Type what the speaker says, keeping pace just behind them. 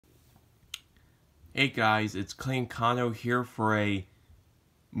Hey guys, it's Clayton Kano here for a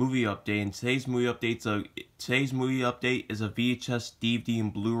movie update, and today's movie update is a VHS, DVD,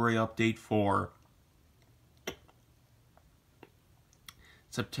 and Blu-ray update for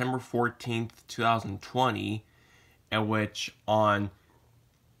September 14th, 2020, in which on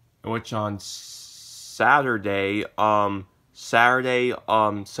Saturday,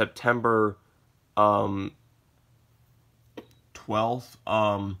 September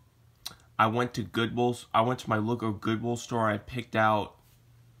 12th, I went to Goodwill. I went to my local Goodwill store. I picked out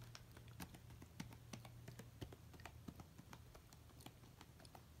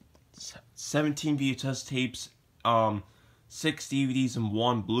 17 VHS tapes, 6 DVDs, and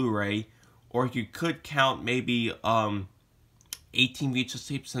 1 Blu-ray. Or you could count maybe 18 VHS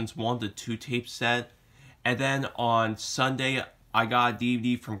tapes, since 1 to 2 tape set. And then on Sunday, I got a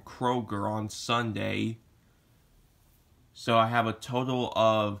DVD from Kroger on Sunday. So I have a total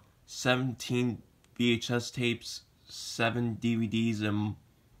of 17 VHS tapes, 7 DVDs, and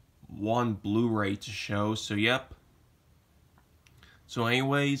 1 Blu-ray to show. So yep. So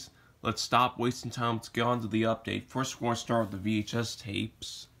anyways, let's stop wasting time. Let's get on to the update. First, we're going to start with the VHS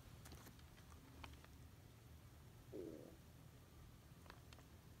tapes.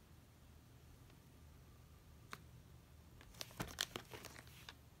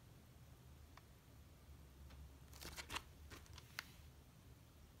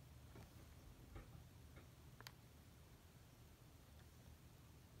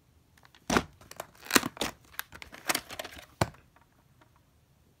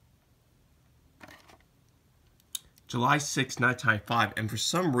 July 6, 1995, and for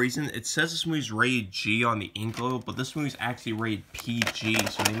some reason, it says this movie's rated G on the Inklo, but this movie's actually rated PG,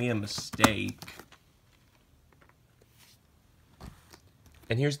 so they made a mistake.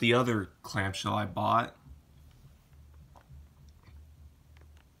 And here's the other clamshell I bought.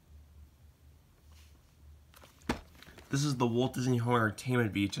 This is the Walt Disney Home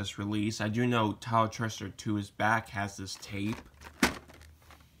Entertainment VHS release. I do know Tyler Trester 2 is back, has this tape.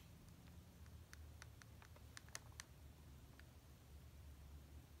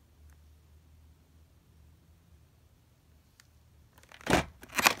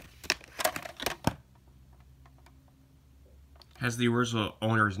 Has the original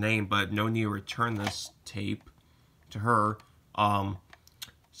owner's name, but no need to return this tape to her.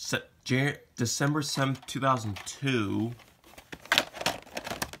 December 7th, 2002.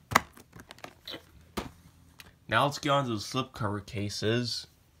 Now let's get on to the slipcover cases.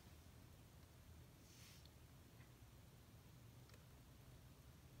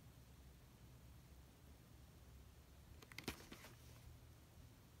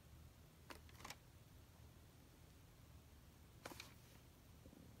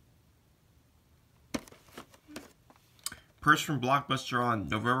 Purchased from Blockbuster on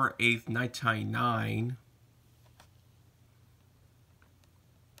November 8th, 1999.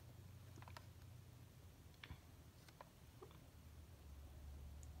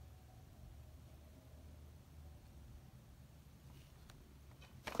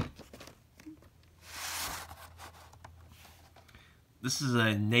 This is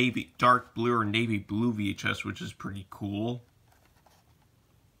a dark blue or navy blue VHS, which is pretty cool.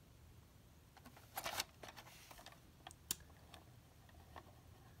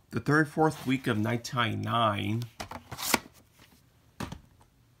 The 34th week of 1999.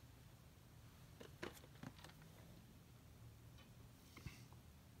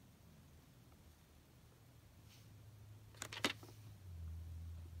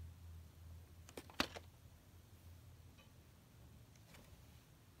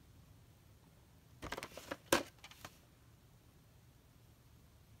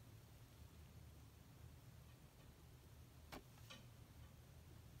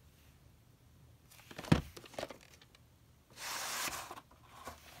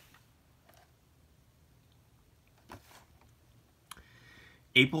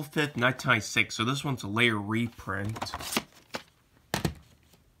 April 5th, 1996, so this one's a later reprint.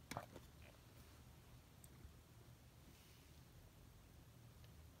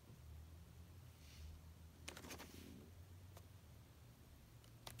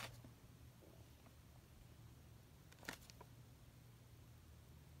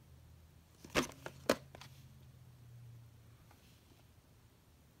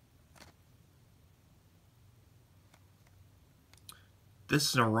 This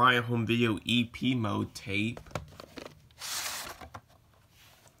is an Orion Home Video EP mode tape.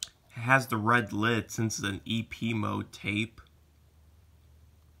 It has the red lid since it's an EP mode tape.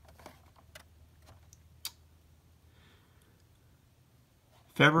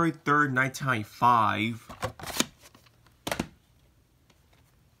 February 3rd, 1995.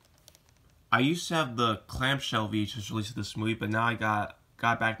 I used to have the clamshell VHS release of this movie, but now I got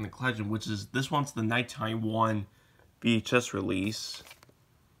back in the collection, which is, this one's the Nighttime 1 VHS release.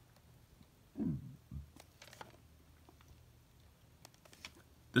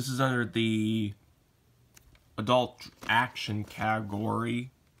 This is under the adult action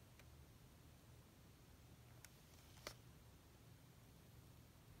category.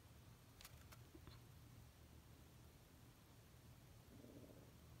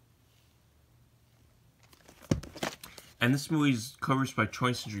 And this movie is covered by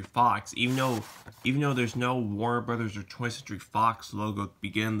 20th Century Fox, even though there's no Warner Brothers or 20th Century Fox logo to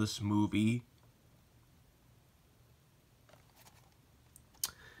begin this movie.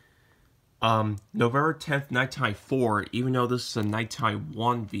 November 10th, 1994, even though this is a Nighttime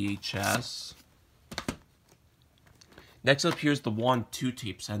 1 VHS. Next up, here's the 1-2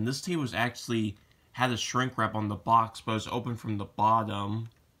 tapes, and this tape was actually had a shrink wrap on the box, but it was open from the bottom.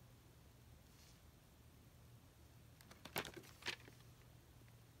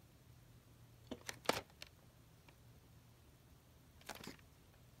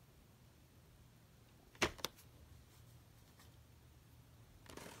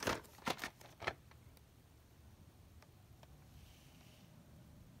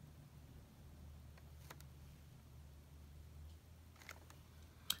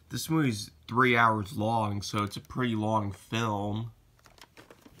 This movie's 3 hours long, so it's a pretty long film.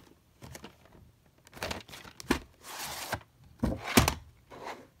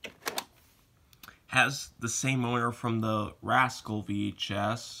 Has the same owner from the Rascal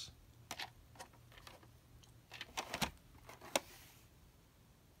VHS.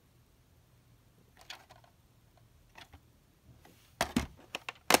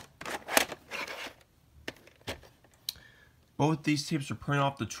 Both these tapes were printed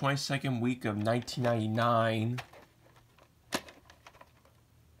off the 22nd week of 1999.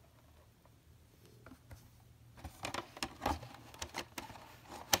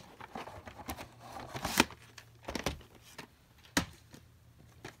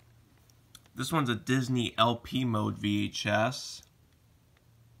 This one's a Disney LP mode VHS.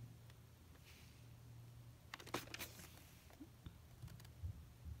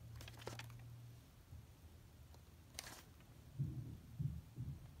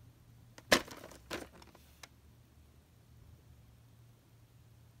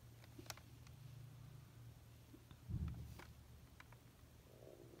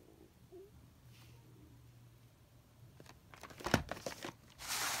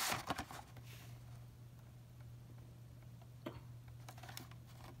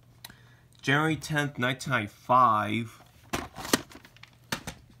 January 10th, 1995.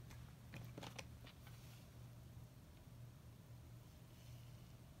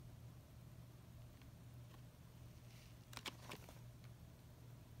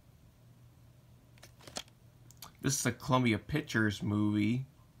 This is a Columbia Pictures movie.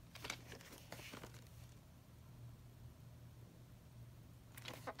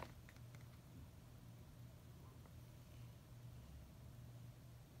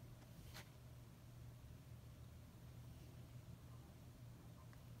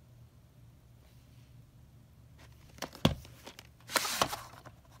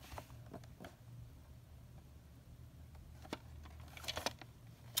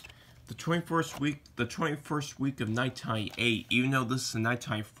 The 21st week of 1998, even though this is a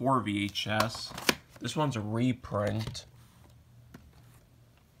 1994 VHS, this one's a reprint.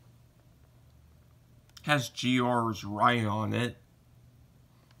 Has GR's writing on it.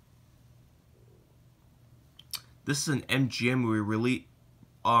 This is an MGM movie released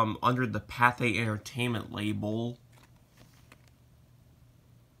under the Pathé Entertainment label.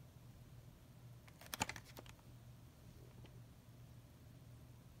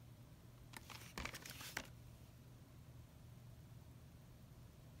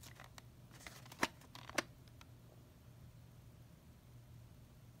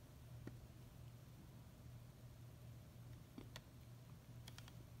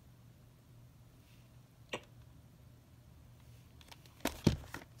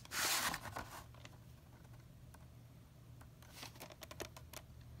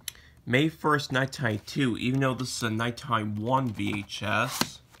 May 1st, 1992, even though this is a Nighttime 1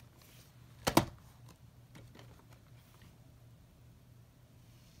 VHS.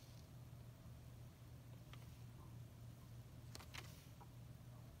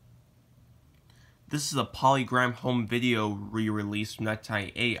 This is a Polygram home video re-release from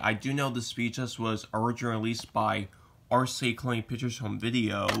 1998. I do know this VHS was originally released by RCA Columbia Pictures Home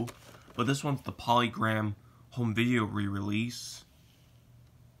Video, but this one's the Polygram home video re-release.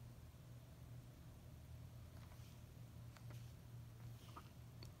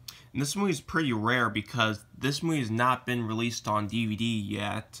 And this movie is pretty rare because this movie has not been released on DVD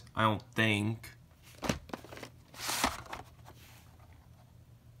yet, I don't think.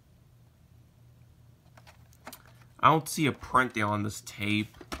 I don't see a printing on this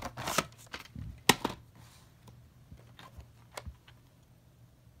tape.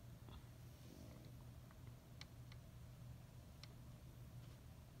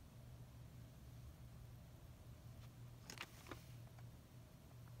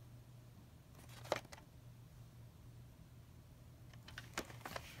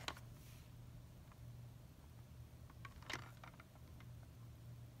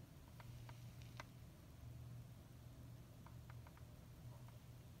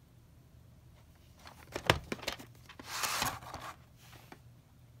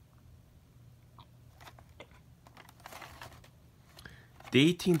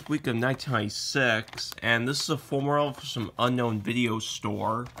 The 18th week of 1996, and this is a formula for some unknown video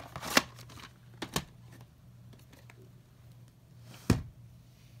store.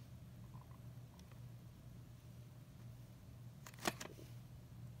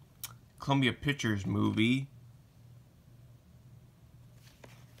 Columbia Pictures movie.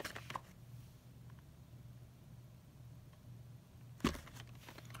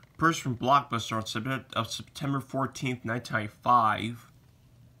 Purchased from Blockbuster on September 14th, 1995.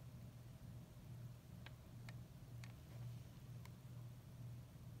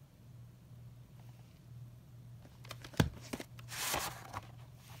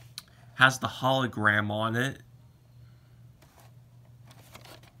 Has the hologram on it.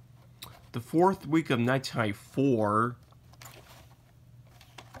 The 4th week of 1994.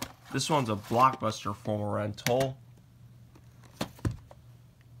 This one's a Blockbuster formal rental.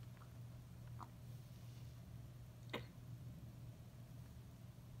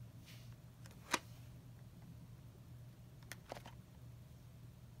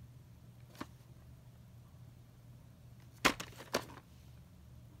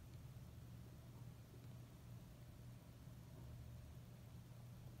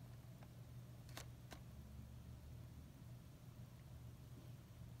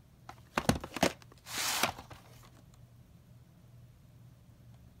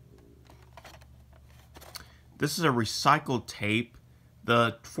 This is a recycled tape,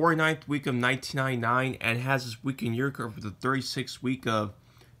 the 49th week of 1999, and it has this week in year code for the 36th week of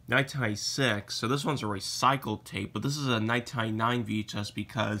 1996. So this one's a recycled tape, but this is a 1999 VHS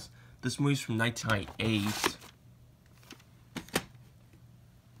because this movie's from 1998.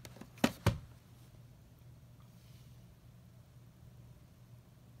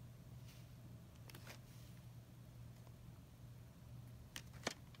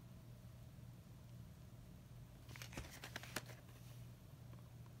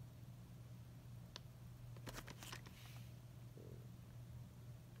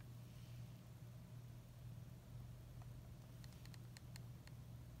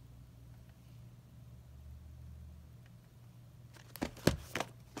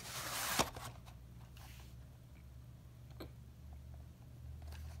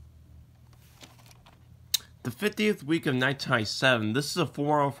 The 50th week of 1997, this is a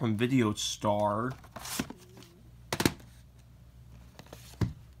formula from Video Star.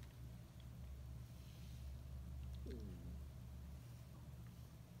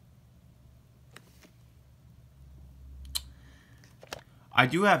 I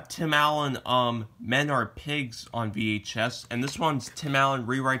do have Tim Allen, Men Are Pigs on VHS, and this one's Tim Allen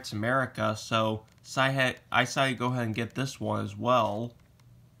Rewrites America, so I decided to go ahead and get this one as well.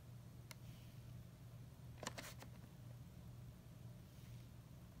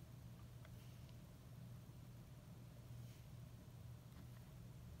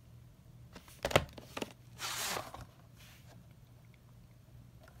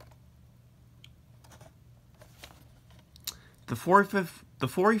 The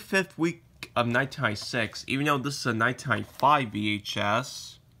 45th week of 1996, even though this is a 1995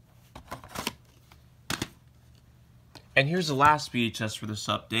 VHS. And here's the last VHS for this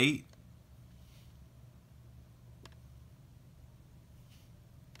update.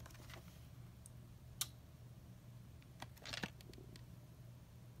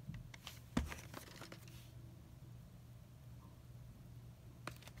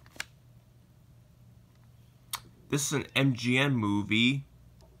 This is an MGM movie.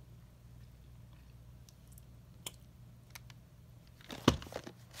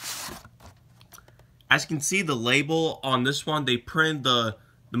 As you can see, the label on this one, they printed the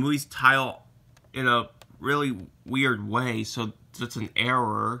movie's title in a really weird way, so it's an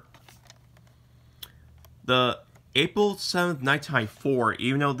error. The April 7th, 1994,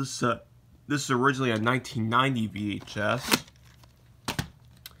 even though this is originally a 1990 VHS.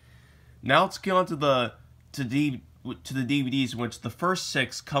 Now let's get on to the DVDs, in which the first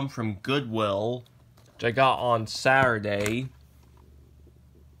 6 come from Goodwill, which I got on Saturday.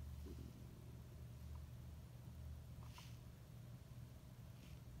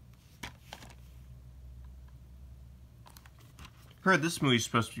 Heard this movie's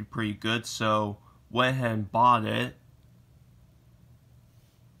supposed to be pretty good, so went ahead and bought it.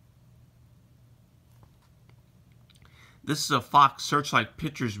 This is a Fox Searchlight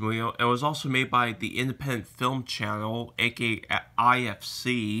Pictures movie. It was also made by the Independent Film Channel, aka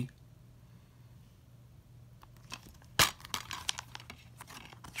IFC.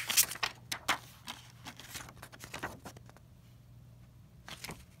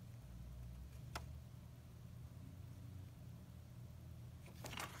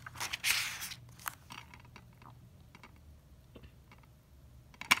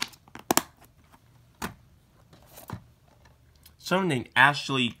 Someone named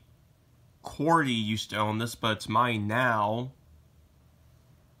Ashley Cordy used to own this, but it's mine now.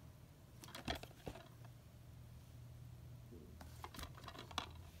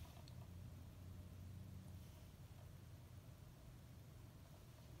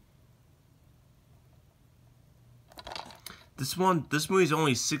 This movie is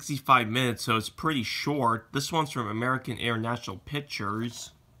only 65 minutes, so it's pretty short. This one's from American International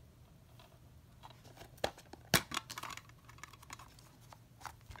Pictures.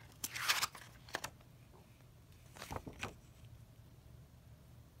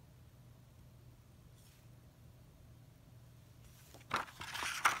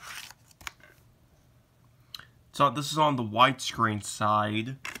 So this is on the widescreen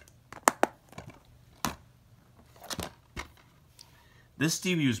side. This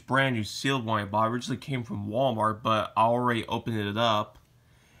DVD was brand new, sealed when I bought it. Originally came from Walmart, but I already opened it up.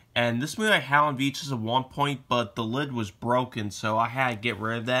 And this movie I had on VHS at one point, but the lid was broken, so I had to get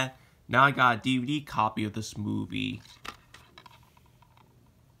rid of that. Now I got a DVD copy of this movie.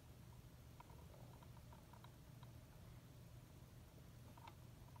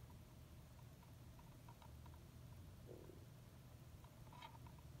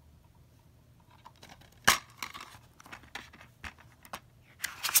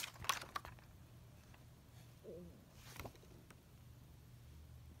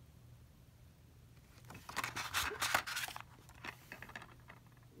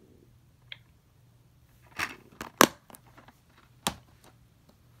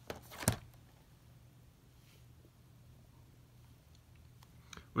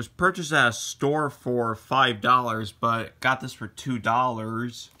 Was purchased at a store for $5, but got this for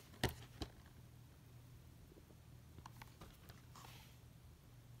 $2.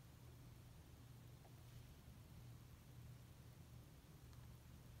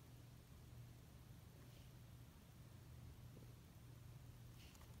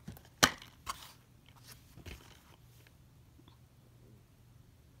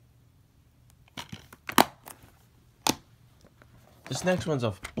 This next one's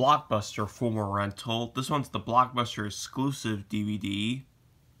a Blockbuster former rental. This one's the Blockbuster exclusive DVD.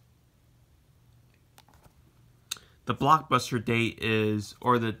 The Blockbuster date is,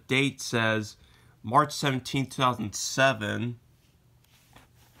 or the date says, March 17, 2007.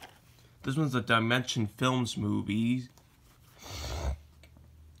 This one's a Dimension Films movie.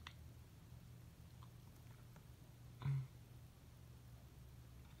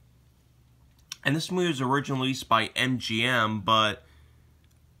 And this movie was originally released by MGM, but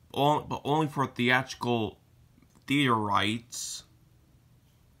only for theatrical theater rights.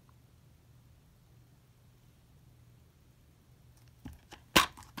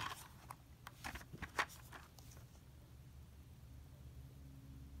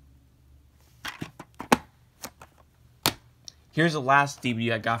 Here's the last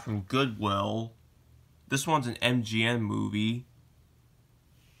DVD I got from Goodwill. This one's an MGM movie.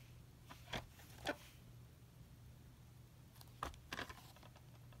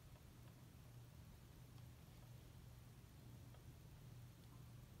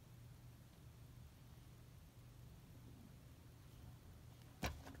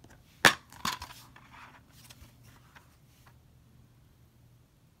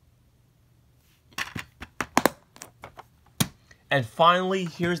 And finally,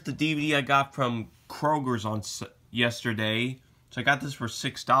 here's the DVD I got from Kroger's on yesterday. So I got this for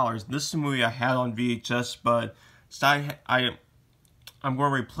 $6. This is a movie I had on VHS, but I'm going to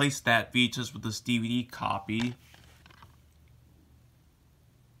replace that VHS with this DVD copy.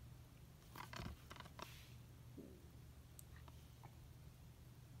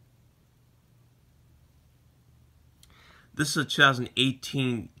 This is a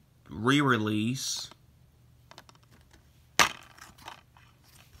 2018 re-release.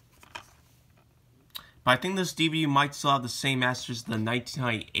 But I think this DVD might still have the same masters as the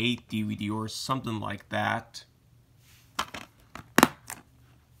 1998 DVD or something like that.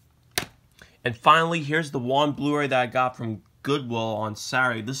 And finally, here's the one Blu-ray that I got from Goodwill on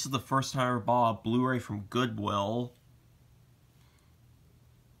Saturday. This is the first time I ever bought a Blu-ray from Goodwill.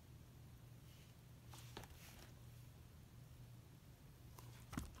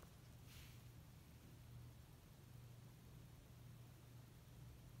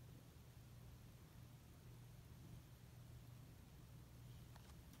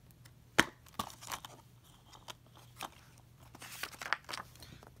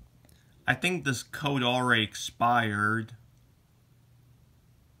 I think this code already expired.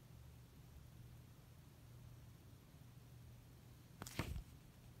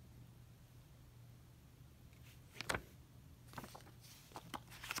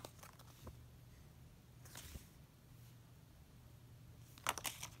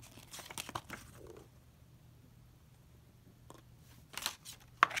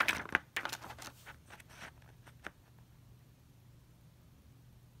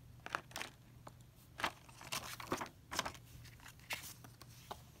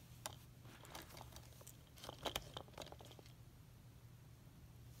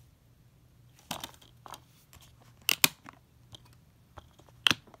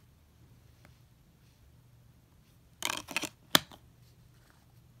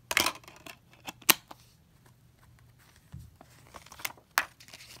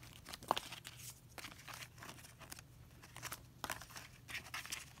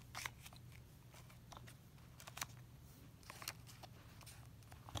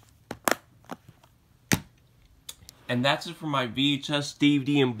 And that's it for my VHS,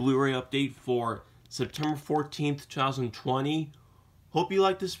 DVD, and Blu-ray update for September 14th, 2020. Hope you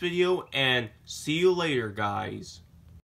liked this video, and see you later, guys.